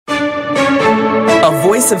a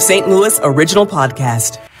Voice of St. Louis original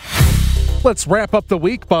podcast. Let's wrap up the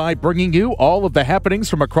week by bringing you all of the happenings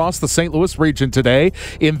from across the St. Louis region today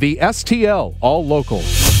in the STL All Local.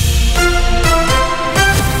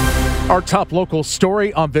 Our top local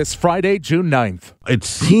story on this Friday, June 9th. It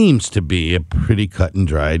seems to be a pretty cut and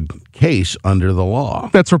dried case under the law.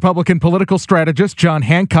 That's Republican political strategist John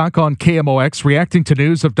Hancock on KMOX reacting to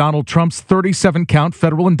news of Donald Trump's 37-count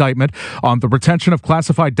federal indictment on the retention of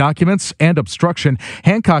classified documents and obstruction.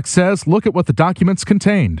 Hancock says, look at what the documents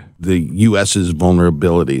contained. The U.S.'s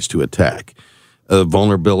vulnerabilities to attack,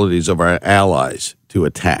 vulnerabilities of our allies to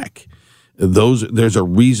attack. There's a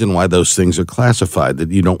reason why those things are classified, that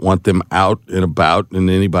you don't want them out and about and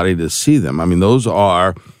anybody to see them. I mean, those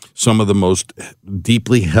are some of the most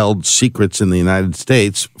deeply held secrets in the United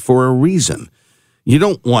States for a reason. You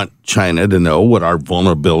don't want China to know what our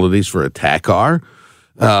vulnerabilities for attack are.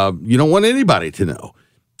 You don't want anybody to know.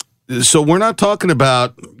 So we're not talking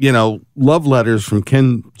about, love letters from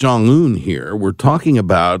Kim Jong-un here. We're talking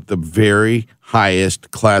about the very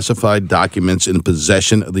highest classified documents in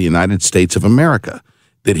possession of the United States of America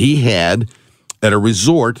that he had at a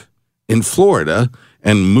resort in Florida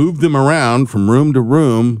and moved them around from room to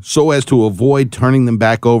room so as to avoid turning them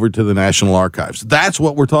back over to the National Archives. That's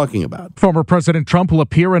what we're talking about. Former President Trump will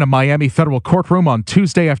appear in a Miami federal courtroom on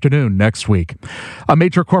Tuesday afternoon next week. A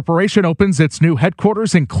major corporation opens its new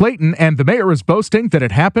headquarters in Clayton, and the mayor is boasting that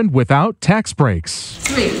it happened without tax breaks.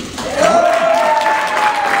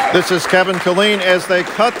 This is Kevin Killeen as they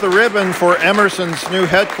cut the ribbon for Emerson's new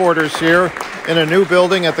headquarters here in a new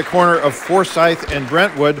building at the corner of Forsyth and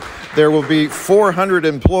Brentwood. There will be 400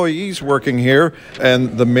 employees working here,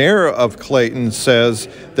 and the mayor of Clayton says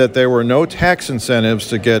that there were no tax incentives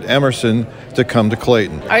to get Emerson to come to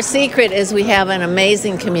Clayton. Our secret is we have an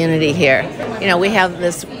amazing community here. We have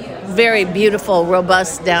this very beautiful,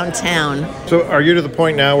 robust downtown. So are you to the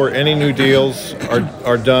point now where any new deals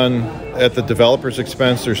are done at the developer's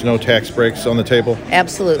expense? There's no tax breaks on the table?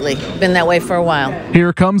 Absolutely. Been that way for a while.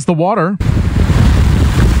 Here comes the water.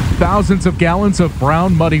 Thousands of gallons of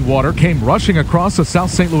brown, muddy water came rushing across a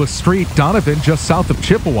South St. Louis street, Donovan, just south of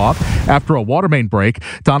Chippewa, after a water main break.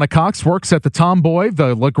 Donna Cox works at the Tomboy,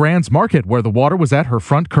 the LeGrand's Market, where the water was at her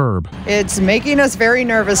front curb. It's making us very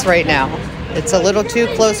nervous right now. It's a little too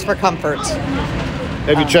close for comfort.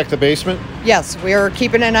 Have you checked the basement? Yes, we are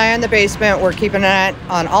keeping an eye on the basement. We're keeping an eye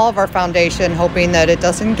on all of our foundation, hoping that it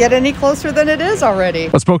doesn't get any closer than it is already.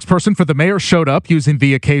 A spokesperson for the mayor showed up using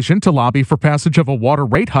the occasion to lobby for passage of a water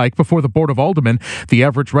rate hike before the Board of Aldermen. The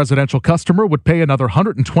average residential customer would pay another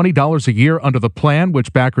 $120 a year under the plan,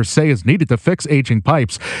 which backers say is needed to fix aging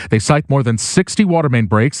pipes. They cite more than 60 water main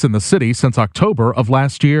breaks in the city since October of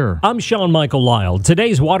last year. I'm Sean Michael Lyle.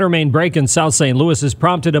 Today's water main break in South St. Louis has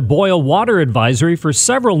prompted a boil water advisory for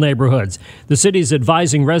several neighborhoods. The city's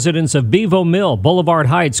advising residents of Bevo Mill, Boulevard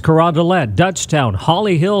Heights, Carondelet, Dutchtown,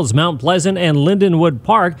 Holly Hills, Mount Pleasant, and Lindenwood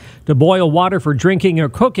Park to boil water for drinking or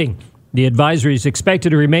cooking. The advisory is expected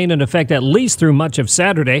to remain in effect at least through much of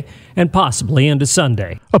Saturday and possibly into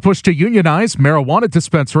Sunday. A push to unionize marijuana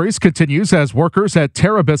dispensaries continues as workers at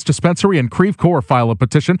Terabis Dispensary and Creve Coeur file a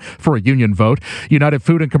petition for a union vote. United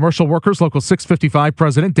Food and Commercial Workers Local 655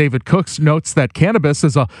 President David Cooks notes that cannabis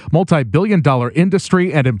is a multi-billion-dollar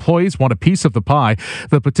industry and employees want a piece of the pie.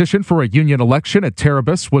 The petition for a union election at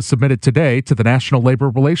Terabis was submitted today to the National Labor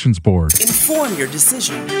Relations Board. Inform your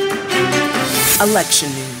decision. Election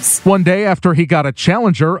news. One day after he got a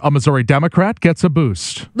challenger, a Missouri Democrat gets a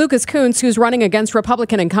boost. Lucas Kunce, who's running against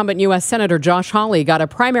Republican incumbent U.S. Senator Josh Hawley, got a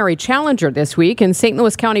primary challenger this week in St.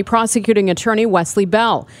 Louis County Prosecuting Attorney Wesley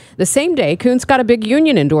Bell. The same day, Kunce got a big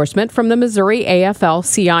union endorsement from the Missouri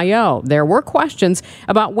AFL-CIO. There were questions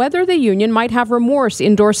about whether the union might have remorse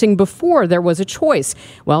endorsing before there was a choice.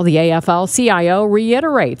 Well, the AFL-CIO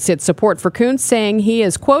reiterates its support for Kunce, saying he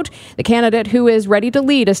is, quote, the candidate who is ready to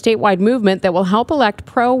lead a statewide movement that will help elect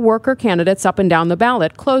pro-worker candidates up and down the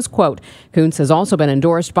ballot, close quote. Kunce has also been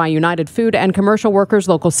endorsed by United Food and Commercial Workers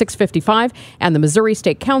Local 655 and the Missouri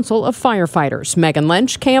State Council of Firefighters. Megan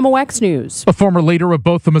Lynch, KMOX News. A former leader of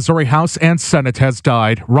both the Missouri House and Senate has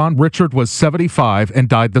died. Ron Richard was 75 and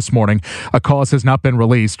died this morning. A cause has not been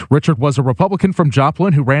released. Richard was a Republican from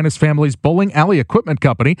Joplin who ran his family's bowling alley equipment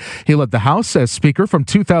company. He led the House as Speaker from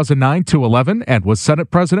 2009 to 11 and was Senate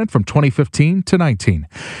President from 2015 to 19.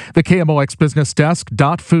 The KMOX Business Desk.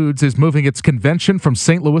 Foods is moving its convention from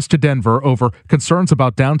St. Louis to Denver over concerns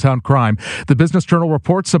about downtown crime. The Business Journal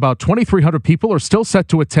reports about 2,300 people are still set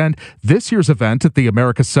to attend this year's event at the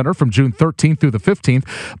America Center from June 13th through the 15th,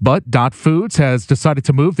 but Foods has decided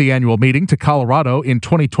to move the annual meeting to Colorado in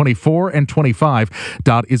 2024 and 25.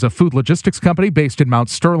 Is a food logistics company based in Mount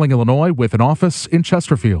Sterling, Illinois, with an office in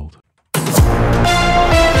Chesterfield.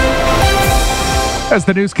 As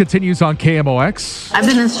the news continues on KMOX. I've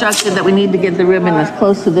been instructed that we need to get the ribbon as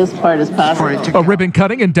close to this part as possible. A ribbon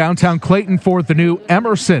cutting in downtown Clayton for the new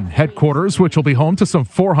Emerson headquarters, which will be home to some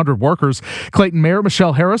 400 workers. Clayton Mayor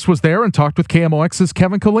Michelle Harris was there and talked with KMOX's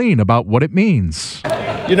Kevin Killeen about what it means.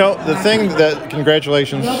 You know, the thing that,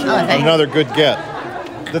 congratulations, another good get.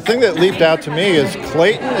 The thing that leaped out to me is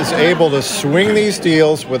Clayton is able to swing these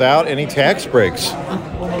deals without any tax breaks.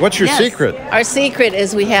 What's your secret? Our secret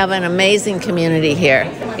is we have an amazing community here.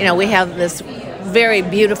 You know, we have this very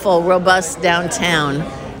beautiful, robust downtown.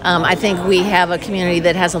 I think we have a community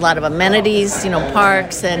that has a lot of amenities,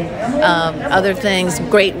 parks and other things,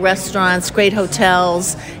 great restaurants, great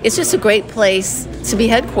hotels. It's just a great place to be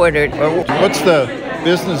headquartered. What's the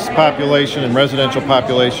business population and residential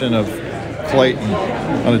population of Clayton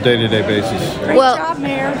on a day-to-day basis? Great job,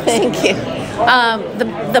 Mayor. Thank you.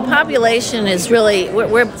 The population is really,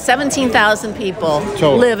 we're 17,000 people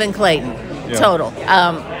total. Live in Clayton, total.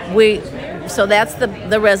 So that's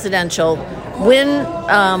the residential.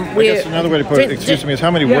 I guess another way to put it, is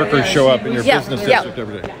how many workers show up in your business district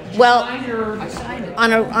every day? Well,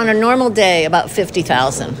 on a normal day, about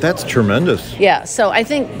 50,000. That's tremendous. Yeah, so I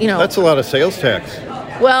think, That's a lot of sales tax.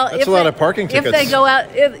 Well, that's a lot of parking tickets. If they go out,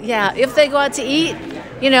 if they go out to eat,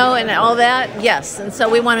 and all that, yes. And so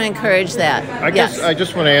we want to encourage that. I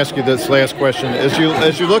just want to ask you this last question. As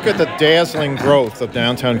you look at the dazzling growth of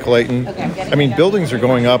downtown Clayton, I mean, buildings are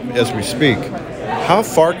going up as we speak. How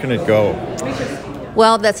far can it go?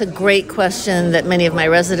 Well, that's a great question that many of my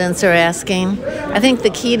residents are asking. I think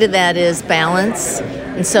the key to that is balance.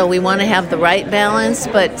 And so we want to have the right balance,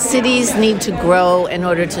 but cities need to grow in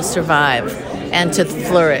order to survive and to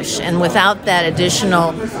flourish. And without that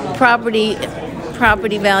additional property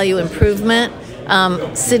value improvement,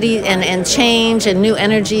 city and change and new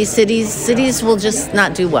energy, cities will just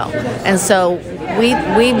not do well. And so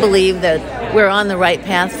we believe that we're on the right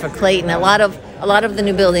path for Clayton. A lot of the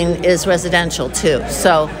new building is residential too.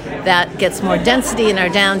 So that gets more density in our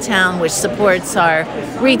downtown, which supports our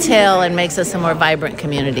retail and makes us a more vibrant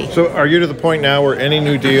community. So are you to the point now where any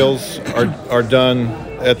new deals are done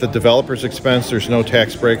at the developer's expense? There's no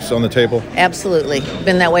tax breaks on the table? Absolutely.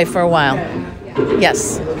 Been that way for a while.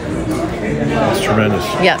 Yes. That's tremendous.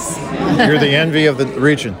 Yes. You're the envy of the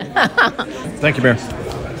region. Thank you, Mayor.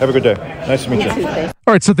 Have a good day. Nice to meet you.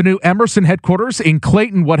 All right, so the new Emerson headquarters in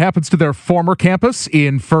Clayton, what happens to their former campus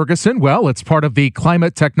in Ferguson? Well, it's part of the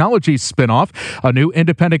Climate Technology spinoff, a new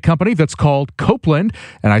independent company that's called Copeland.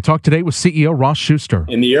 And I talked today with CEO Ross Schuster.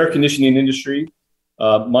 In the air conditioning industry,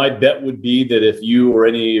 my bet would be that if you or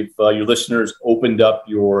any of your listeners opened up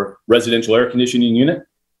your residential air conditioning unit,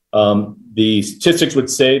 the statistics would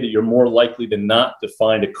say that you're more likely than not to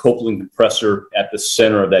find a Copeland compressor at the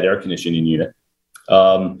center of that air conditioning unit.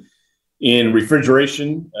 In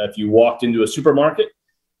refrigeration, if you walked into a supermarket,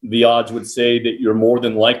 the odds would say that you're more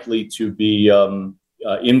than likely to be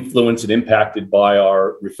influenced and impacted by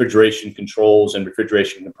our refrigeration controls and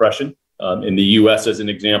refrigeration compression. In the U.S., as an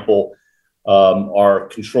example, our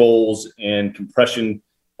controls and compression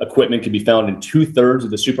equipment can be found in 2/3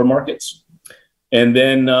 of the supermarkets. And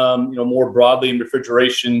then, more broadly in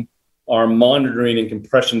refrigeration, our monitoring and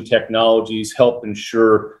compression technologies help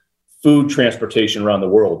ensure food transportation around the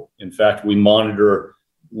world. In fact, we monitor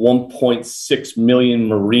 1.6 million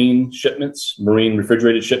marine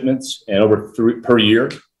refrigerated shipments, and per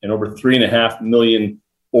year, and over 3.5 million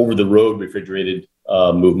over-the-road refrigerated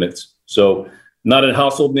movements. So, not a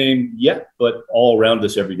household name yet, but all around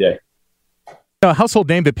us every day. A household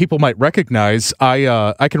name that people might recognize.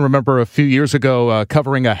 I can remember a few years ago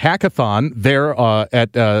covering a hackathon there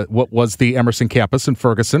at what was the Emerson campus in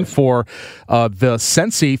Ferguson for the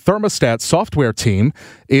Sensi thermostat software team.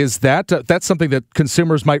 Is that's something that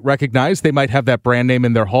consumers might recognize? They might have that brand name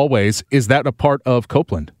in their hallways. Is that a part of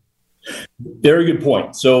Copeland? Very good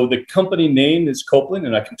point. So the company name is Copeland,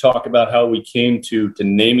 and I can talk about how we came to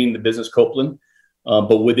naming the business Copeland.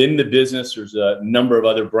 But within the business, there's a number of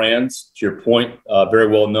other brands. To your point, very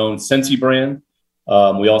well-known Sensi brand,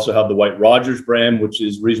 We also have the White Rogers brand, which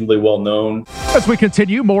is reasonably well known. As we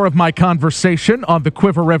continue, more of my conversation on the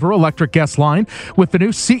Quiver River Electric Guest Line with the new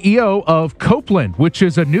CEO of Copeland, which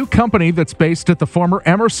is a new company that's based at the former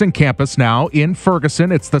Emerson campus now in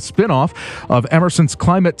Ferguson. It's the spinoff of Emerson's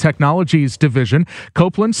Climate Technologies division.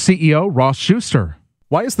 Copeland CEO Ross Schuster.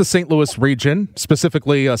 Why is the St. Louis region,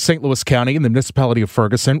 specifically St. Louis County and the municipality of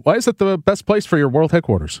Ferguson, why is it the best place for your world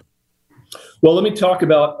headquarters? Well, let me talk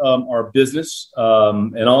about our business,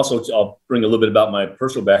 and also I'll bring a little bit about my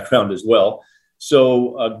personal background as well.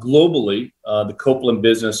 So globally, the Copeland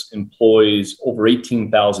business employs over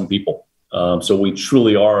 18,000 people. So we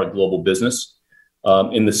truly are a global business.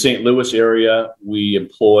 In the St. Louis area, we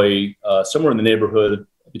employ somewhere in the neighborhood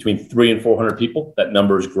between 300 and 400 people. That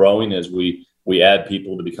number is growing as we add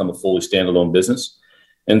people to become a fully standalone business.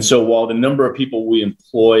 And so while the number of people we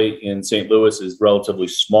employ in St. Louis is relatively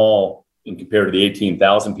small in compared to the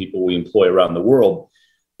 18,000 people we employ around the world,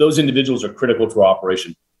 those individuals are critical to our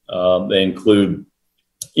operation. They include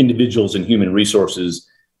individuals in human resources,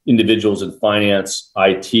 individuals in finance,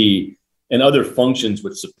 IT, and other functions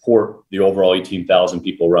which support the overall 18,000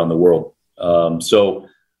 people around the world. So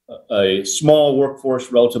a small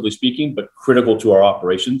workforce, relatively speaking, but critical to our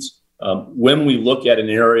operations. When we look at an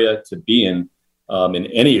area to be in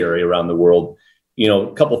any area around the world,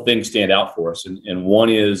 a couple of things stand out for us. And one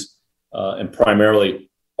is, and primarily,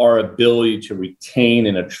 our ability to retain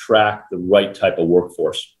and attract the right type of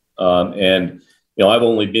workforce. I've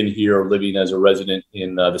only been here living as a resident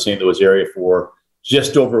in the St. Louis area for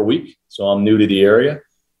just over a week, so I'm new to the area.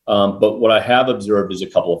 But what I have observed is a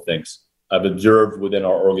couple of things. I've observed within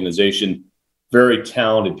our organization very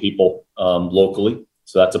talented people locally,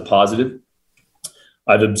 so that's a positive.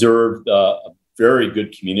 I've observed a very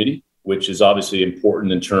good community, which is obviously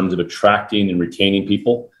important in terms of attracting and retaining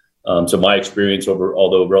people. So my experience,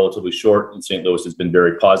 although relatively short in St. Louis, has been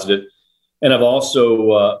very positive. And I've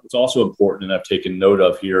also, what's also important, and I've taken note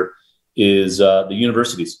of here, is the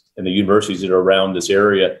universities. And the universities that are around this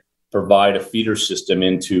area provide a feeder system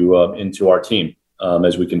into our team,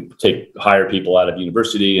 as we can hire people out of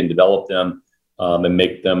university and develop them and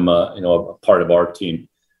make them a part of our team.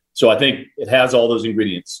 So I think it has all those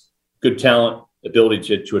ingredients: good talent,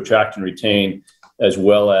 ability to attract and retain, as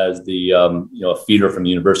well as the a feeder from the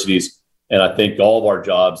universities. And I think all of our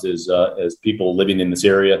jobs as people living in this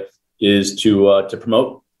area is to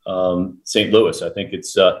promote St. Louis. I think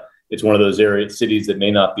it's one of those cities that may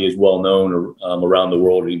not be as well known around the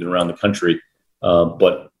world or even around the country.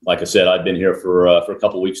 But like I said, I've been here for a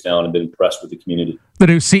couple of weeks now and have been impressed with the community. The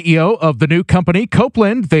new CEO of the new company,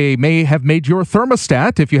 Copeland, they may have made your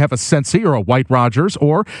thermostat if you have a Sensi or a White Rogers,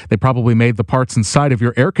 or they probably made the parts inside of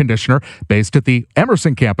your air conditioner based at the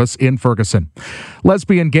Emerson campus in Ferguson.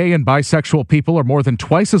 Lesbian, gay, and bisexual people are more than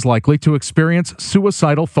twice as likely to experience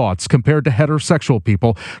suicidal thoughts compared to heterosexual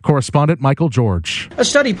people. Correspondent Michael George. A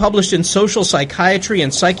study published in Social Psychiatry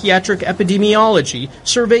and Psychiatric Epidemiology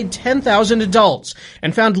surveyed 10,000 adults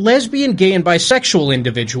and found lesbian, gay, and bisexual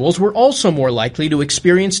individuals were also more likely to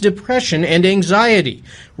experience depression and anxiety.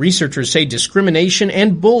 Researchers say discrimination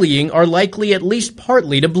and bullying are likely at least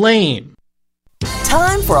partly to blame.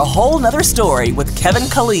 Time for a whole nother story with Kevin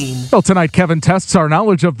Killeen. Well, tonight, Kevin tests our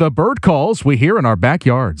knowledge of the bird calls we hear in our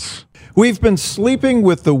backyards. We've been sleeping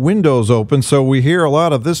with the windows open, so we hear a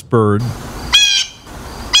lot of this bird.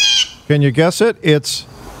 Can you guess it? It's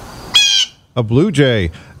a blue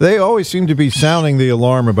jay. They always seem to be sounding the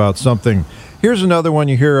alarm about something. Here's another one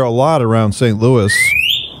you hear a lot around St. Louis.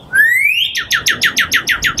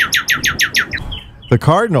 The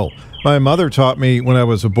cardinal. My mother taught me when I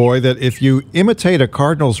was a boy that if you imitate a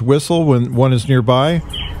cardinal's whistle when one is nearby,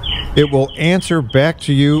 it will answer back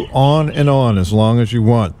to you on and on as long as you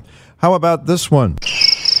want. How about this one?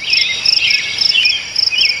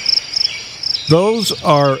 Those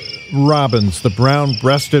are robins, the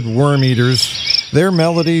brown-breasted worm-eaters. Their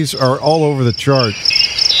melodies are all over the chart,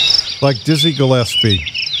 like Dizzy Gillespie.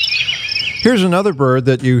 Here's another bird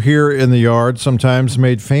that you hear in the yard, sometimes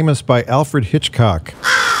made famous by Alfred Hitchcock.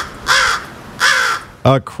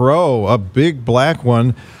 A crow, a big black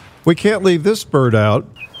one. We can't leave this bird out.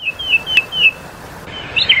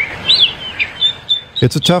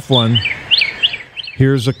 It's a tough one.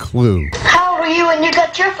 Here's a clue. How old were you when you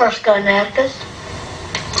got your first gun, Atticus?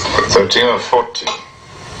 13 or 14.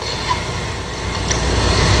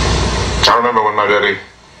 I remember when my daddy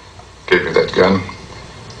gave me that gun.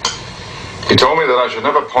 He told me that I should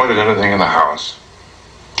never point at anything in the house,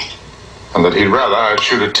 and that he'd rather I'd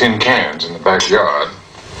shoot at tin cans in the backyard.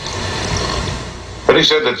 But he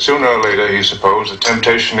said that sooner or later he supposed the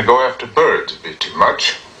temptation to go after birds would be too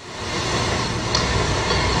much.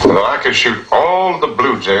 and that I could shoot all the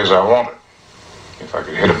blue jays I wanted, if I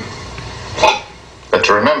could hit them. But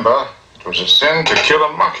to remember, it was a sin to kill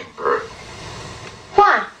a mockingbird.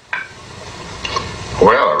 Why?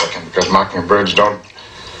 Well, I reckon because mockingbirds don't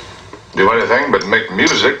do anything but make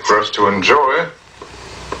music for us to enjoy.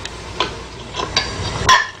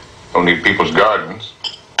 Don't need people's gardens.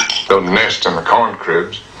 Don't nest in the corn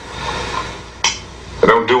cribs. They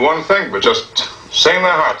don't do one thing but just sing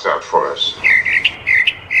their hearts out for us.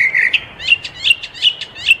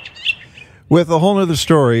 With a whole nother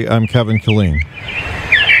story, I'm Kevin Killeen.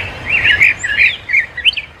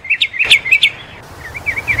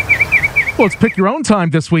 Well, it's pick your own time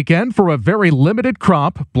this weekend for a very limited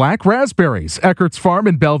crop, black raspberries. Eckert's Farm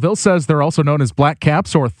in Belleville says they're also known as black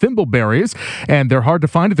caps or thimbleberries, and they're hard to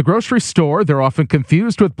find at the grocery store. They're often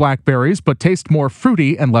confused with blackberries, but taste more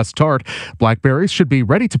fruity and less tart. Blackberries should be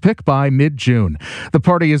ready to pick by mid-June. The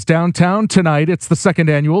party is downtown tonight. It's the second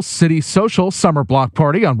annual City Social Summer Block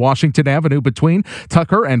Party on Washington Avenue between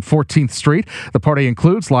Tucker and 14th Street. The party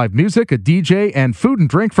includes live music, a DJ, and food and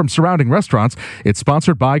drink from surrounding restaurants. It's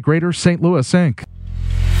sponsored by Greater St. Louis Inc.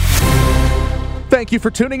 Thank you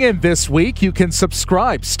for tuning in this week. You can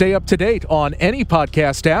subscribe, stay up to date on any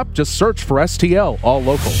podcast app. Just search for STL All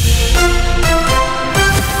Local.